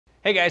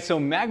Hey guys, so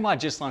MagMod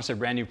just launched their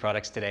brand new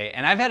products today,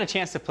 and I've had a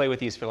chance to play with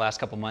these for the last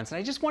couple months, and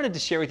I just wanted to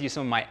share with you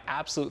some of my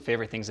absolute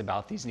favorite things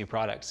about these new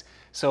products.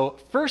 So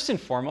first and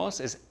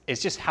foremost is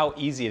just how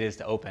easy it is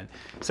to open.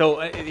 So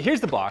here's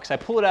the box. I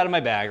pull it out of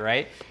my bag,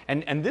 right?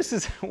 And this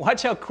is,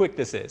 watch how quick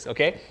this is,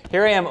 okay?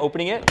 Here I am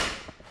opening it.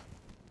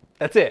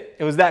 That's it.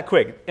 It was that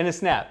quick, in a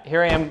snap.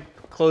 Here I am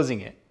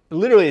closing it.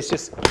 Literally, it's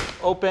just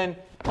open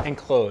and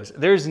close.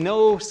 There's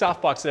no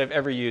softbox that I've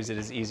ever used that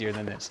is easier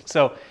than this.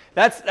 So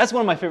that's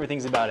one of my favorite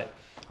things about it.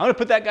 I'm gonna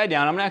put that guy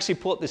down. I'm gonna actually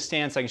pull up this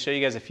stand so I can show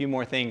you guys a few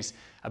more things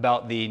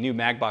about the new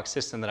MagBox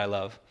system that I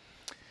love.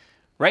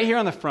 Right here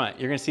on the front,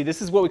 you're gonna see this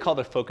is what we call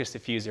the focus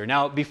diffuser.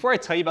 Now, before I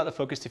tell you about the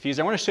focus diffuser,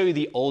 I wanna show you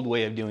the old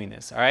way of doing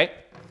this, all right?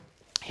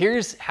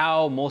 Here's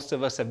how most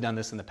of us have done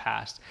this in the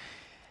past.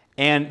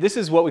 And this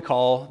is what we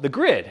call the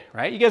grid,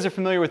 right? You guys are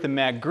familiar with the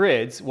Mag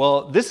grids.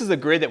 Well, this is a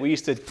grid that we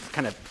used to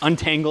kind of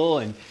untangle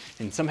and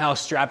somehow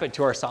strap it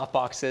to our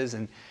softboxes.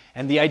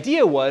 And the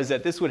idea was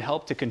that this would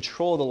help to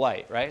control the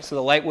light, right? So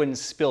the light wouldn't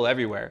spill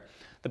everywhere.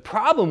 The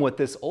problem with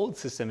this old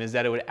system is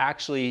that it would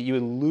actually, you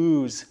would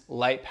lose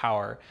light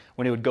power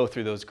when it would go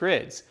through those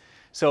grids.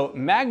 So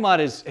MagMod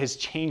has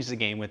changed the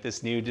game with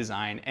this new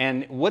design.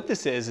 And what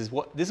this is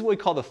what we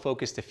call the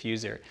focus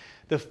diffuser.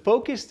 The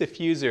focus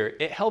diffuser,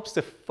 it helps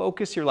to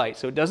focus your light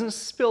so it doesn't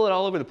spill it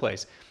all over the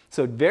place.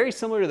 So very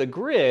similar to the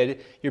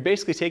grid, you're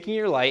basically taking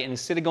your light and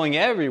instead of going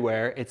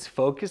everywhere, it's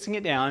focusing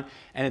it down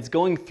and it's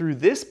going through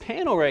this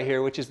panel right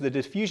here, which is the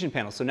diffusion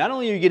panel. So not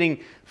only are you getting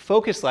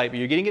focused light, but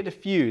you're getting it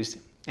diffused.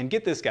 And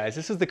get this, guys,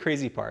 this is the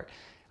crazy part.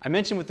 I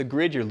mentioned with the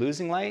grid, you're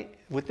losing light.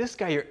 With this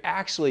guy, you're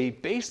actually,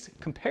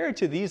 compared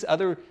to these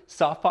other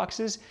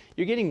softboxes,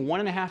 you're getting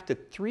 1.5 to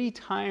 3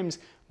 times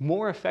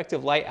more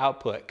effective light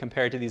output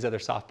compared to these other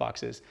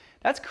softboxes.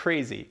 That's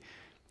crazy.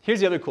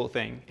 Here's the other cool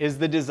thing, is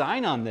the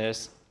design on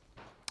this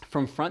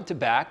from front to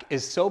back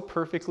is so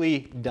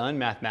perfectly done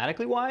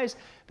mathematically wise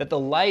that the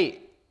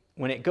light,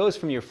 when it goes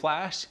from your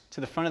flash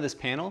to the front of this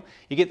panel,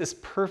 you get this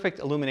perfect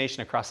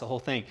illumination across the whole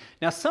thing.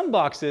 Now some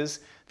boxes,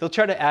 they'll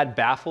try to add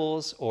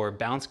baffles or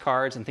bounce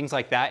cards and things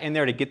like that in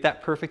there to get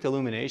that perfect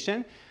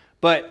illumination,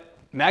 but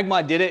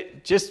MagMod did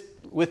it just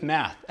with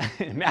math,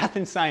 math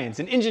and science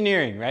and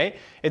engineering, right?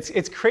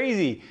 It's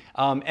crazy,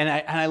 and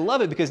I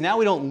love it because now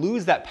we don't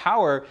lose that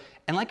power.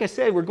 And like I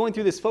said, we're going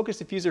through this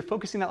focus diffuser,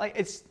 focusing that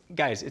light.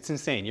 Guys, it's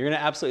insane. You're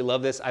gonna absolutely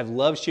love this. I've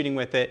loved shooting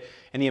with it,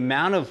 and the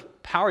amount of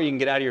power you can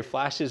get out of your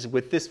flashes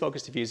with this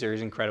focus diffuser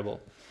is incredible.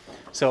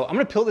 So I'm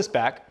gonna peel this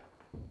back,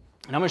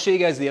 and I'm gonna show you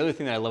guys the other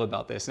thing that I love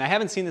about this. And I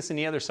haven't seen this in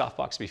any other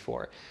softbox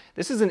before.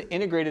 This is an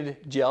integrated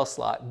gel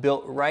slot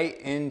built right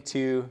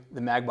into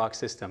the MagBox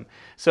system.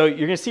 So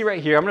you're gonna see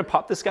right here, I'm gonna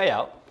pop this guy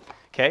out,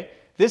 okay?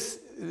 This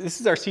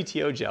is our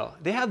CTO gel.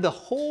 They have the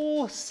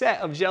whole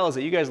set of gels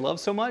that you guys love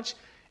so much.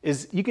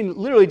 Is you can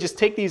literally just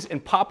take these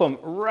and pop them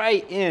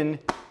right in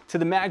to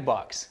the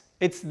MagBox.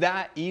 It's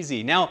that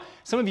easy. Now,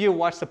 some of you have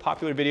watched the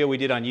popular video we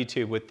did on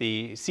YouTube with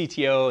the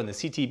CTO and the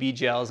CTB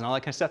gels and all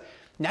that kind of stuff.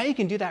 Now you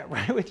can do that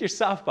right with your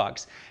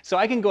softbox. So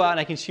I can go out and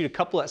I can shoot a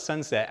couple at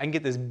sunset. I can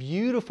get this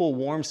beautiful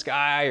warm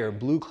sky or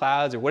blue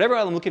clouds or whatever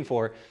I'm looking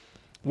for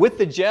with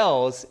the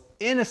gels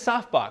in a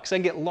softbox. I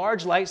can get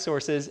large light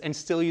sources and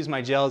still use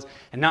my gels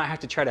and not have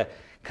to try to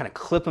kind of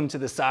clip them to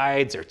the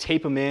sides or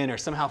tape them in or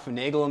somehow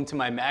finagle them to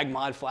my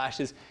MagMod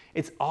flashes.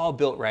 It's all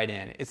built right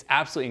in. It's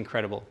absolutely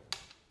incredible.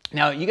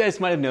 Now, you guys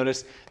might have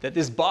noticed that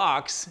this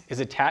box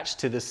is attached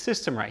to this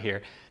system right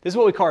here. This is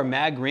what we call our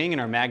MagRing and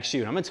our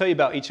MagShoe. And I'm gonna tell you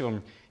about each of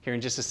them here in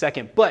just a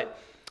second,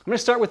 but I'm gonna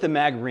start with the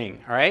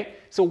MagRing, all right?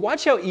 So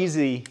watch how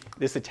easy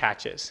this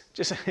attaches.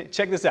 Just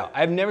check this out.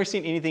 I've never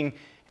seen anything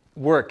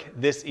work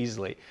this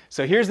easily.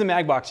 So here's the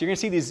MagBox. You're gonna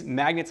see these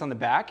magnets on the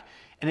back,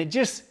 and it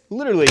just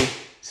literally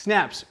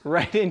snaps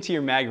right into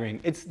your MagRing.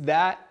 It's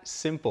that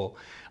simple.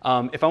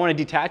 If I want to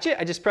detach it,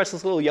 I just press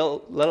this little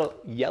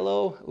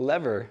yellow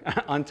lever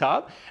on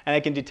top, and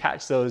I can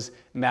detach those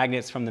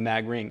magnets from the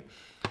MagRing.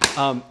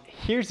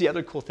 Here's the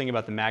other cool thing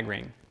about the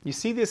MagRing. You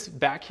see this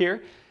back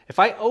here? If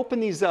I open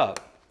these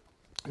up,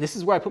 this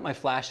is where I put my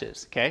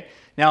flashes, okay?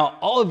 Now,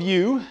 all of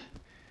you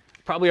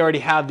probably already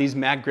have these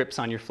mag grips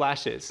on your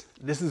flashes.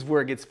 This is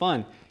where it gets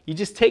fun. You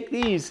just take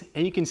these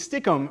and you can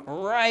stick them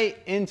right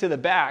into the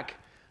back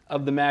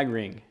of the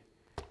MagRing.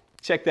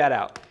 Check that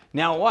out.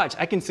 Now watch,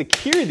 I can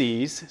secure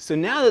these, so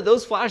now that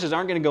those flashes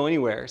aren't gonna go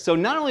anywhere. So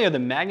not only are the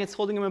magnets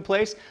holding them in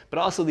place, but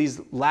also these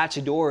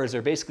latch doors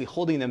are basically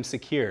holding them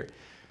secure.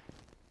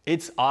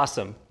 It's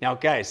awesome. Now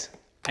guys,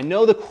 I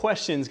know the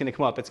question's gonna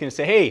come up. It's gonna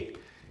say, hey,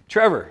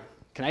 Trevor,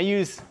 can I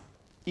use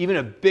even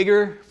a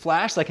bigger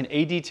flash like an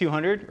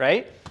AD200,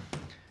 right?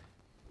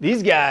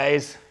 These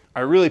guys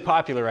are really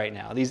popular right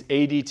now, these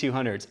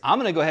AD200s. I'm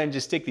gonna go ahead and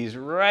just stick these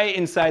right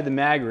inside the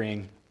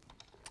MagRing.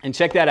 And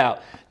check that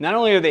out. Not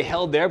only are they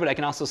held there, but I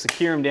can also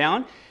secure them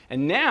down.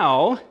 And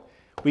now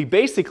we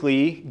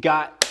basically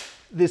got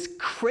this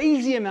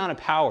crazy amount of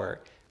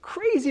power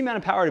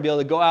to be able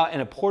to go out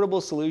in a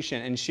portable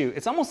solution and shoot.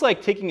 It's almost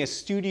like taking a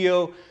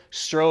studio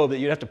strobe that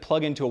you'd have to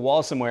plug into a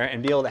wall somewhere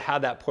and be able to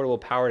have that portable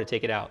power to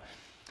take it out.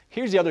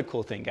 Here's the other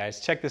cool thing, guys.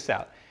 Check this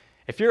out.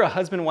 If you're a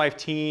husband-wife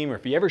team, or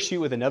if you ever shoot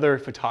with another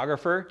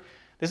photographer,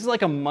 this is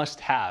like a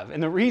must-have.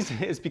 And the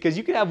reason is because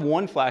you could have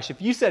one flash.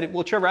 If you said,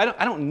 well, Trevor,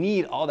 I don't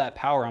need all that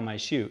power on my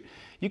shoot.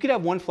 You could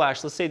have one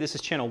flash. Let's say this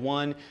is channel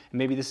 1, and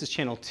maybe this is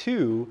channel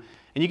 2,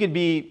 and you could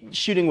be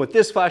shooting with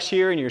this flash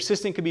here, and your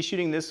assistant could be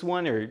shooting this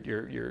one, or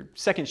your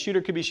second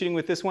shooter could be shooting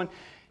with this one.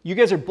 You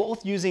guys are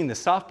both using the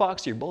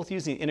softbox, you're both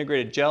using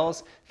integrated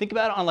gels. Think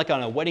about it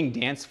on a wedding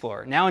dance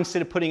floor. Now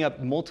instead of putting up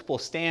multiple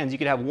stands, you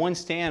could have one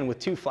stand with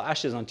 2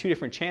 flashes on 2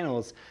 different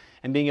channels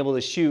and being able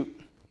to shoot,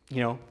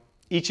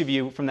 each of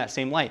you from that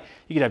same light.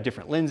 You could have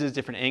different lenses,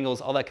 different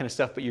angles, all that kind of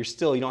stuff, but you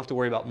don't have to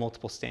worry about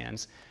multiple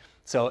stands.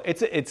 So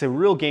it's a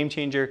real game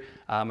changer.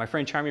 My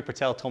friend Charmi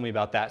Patel told me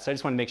about that, so I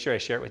just want to make sure I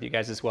share it with you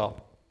guys as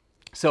well.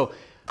 So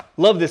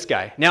love this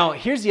guy. Now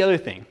here's the other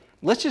thing.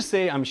 Let's just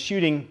say I'm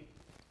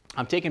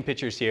taking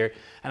pictures here,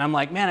 and I'm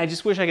like, man, I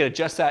just wish I could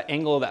adjust that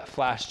angle of that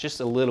flash just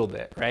a little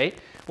bit, right?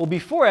 Well,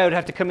 before I would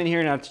have to come in here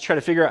and I have to try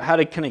to figure out how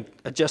to kind of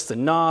adjust the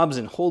knobs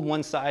and hold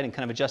one side and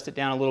kind of adjust it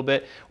down a little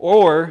bit.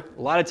 Or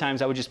a lot of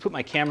times I would just put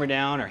my camera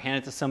down or hand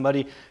it to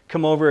somebody,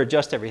 come over,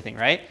 adjust everything,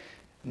 right?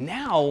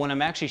 Now, when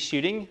I'm actually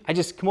shooting, I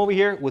just come over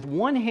here with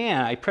one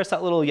hand, I press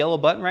that little yellow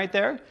button right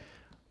there,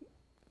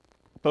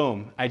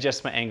 boom, I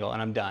adjust my angle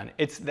and I'm done.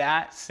 It's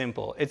that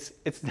simple. It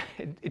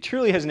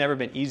truly has never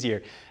been easier.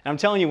 And I'm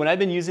telling you, when I've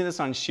been using this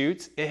on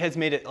shoots, it has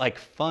made it like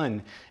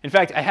fun. In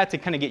fact, I had to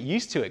kind of get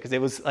used to it because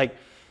it was like,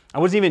 I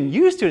wasn't even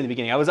used to it in the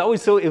beginning. It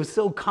was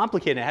so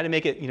complicated. I had to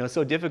make it,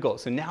 so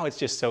difficult. So now it's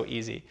just so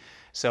easy.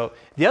 So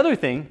the other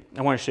thing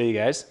I want to show you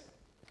guys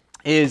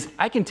is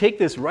I can take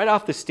this right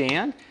off the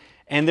stand,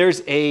 and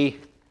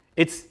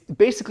it's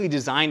basically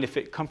designed to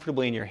fit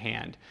comfortably in your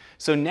hand.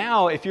 So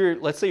now if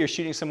let's say you're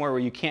shooting somewhere where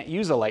you can't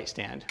use a light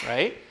stand,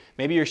 right?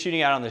 Maybe you're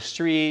shooting out on the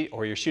street,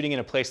 or you're shooting in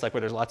a place like where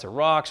there's lots of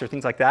rocks or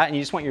things like that, and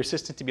you just want your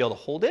assistant to be able to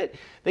hold it.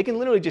 They can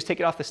literally just take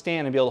it off the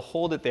stand and be able to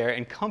hold it there,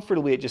 and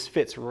comfortably it just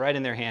fits right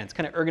in their hands.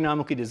 Kind of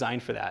ergonomically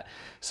designed for that.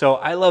 So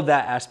I love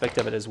that aspect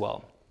of it as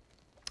well.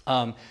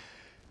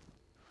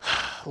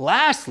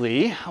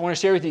 Lastly, I want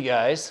to share with you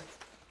guys,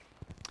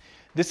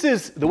 this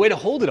is the way to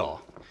hold it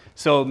all.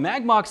 So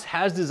MagBox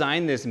has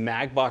designed this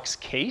MagBox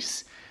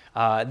case.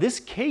 This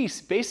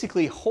case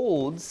basically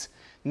holds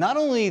not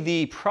only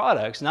the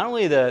products, not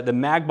only the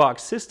MagBox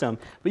system,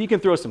 but you can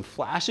throw some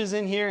flashes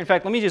in here. In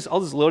fact, I'll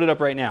just load it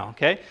up right now,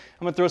 okay?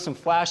 I'm gonna throw some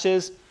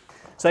flashes.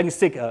 So I can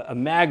stick a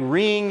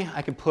MagRing,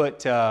 I can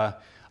put a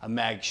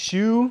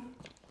MagShoe.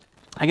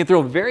 I can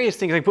throw various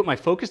things. I can put my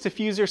focus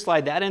diffuser,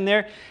 slide that in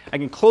there. I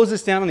can close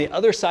this down on the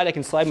other side. I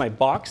can slide my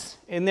box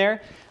in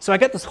there. So I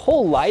got this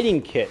whole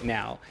lighting kit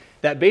now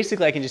that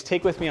basically I can just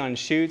take with me on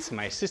shoots.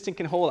 My assistant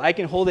can hold, I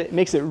can hold it. It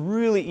makes it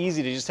really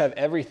easy to just have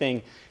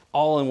everything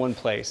all in one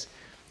place.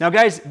 Now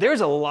guys,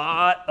 there's a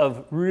lot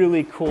of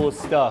really cool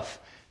stuff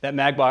that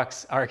the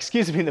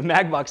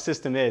MagBox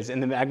system is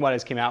and the MagMod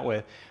has came out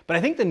with. But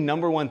I think the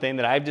 #1 thing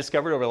that I've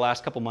discovered over the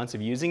last couple months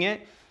of using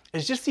it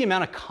is just the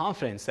amount of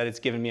confidence that it's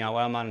given me while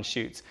I'm on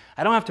shoots.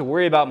 I don't have to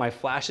worry about my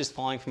flashes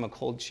falling from a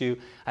cold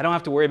shoot. I don't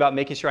have to worry about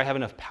making sure I have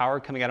enough power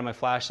coming out of my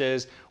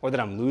flashes, or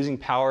that I'm losing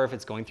power if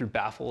it's going through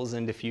baffles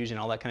and diffusion,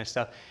 all that kind of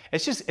stuff.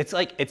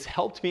 It's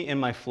helped me in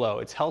my flow.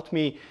 It's helped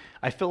me,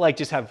 I feel like,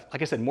 just have,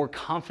 like I said, more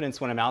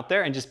confidence when I'm out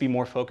there and just be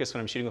more focused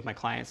when I'm shooting with my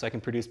clients so I can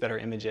produce better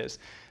images.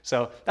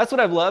 So that's what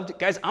I've loved.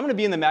 Guys, I'm gonna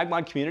be in the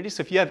MagMod community, so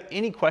if you have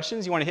any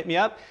questions, you wanna hit me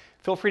up,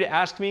 feel free to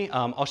ask me.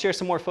 I'll share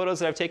some more photos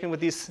that I've taken with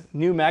this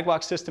new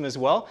MagBox system as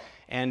well.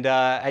 And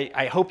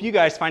I hope you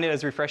guys find it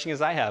as refreshing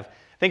as I have.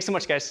 Thanks so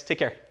much, guys. Take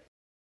care.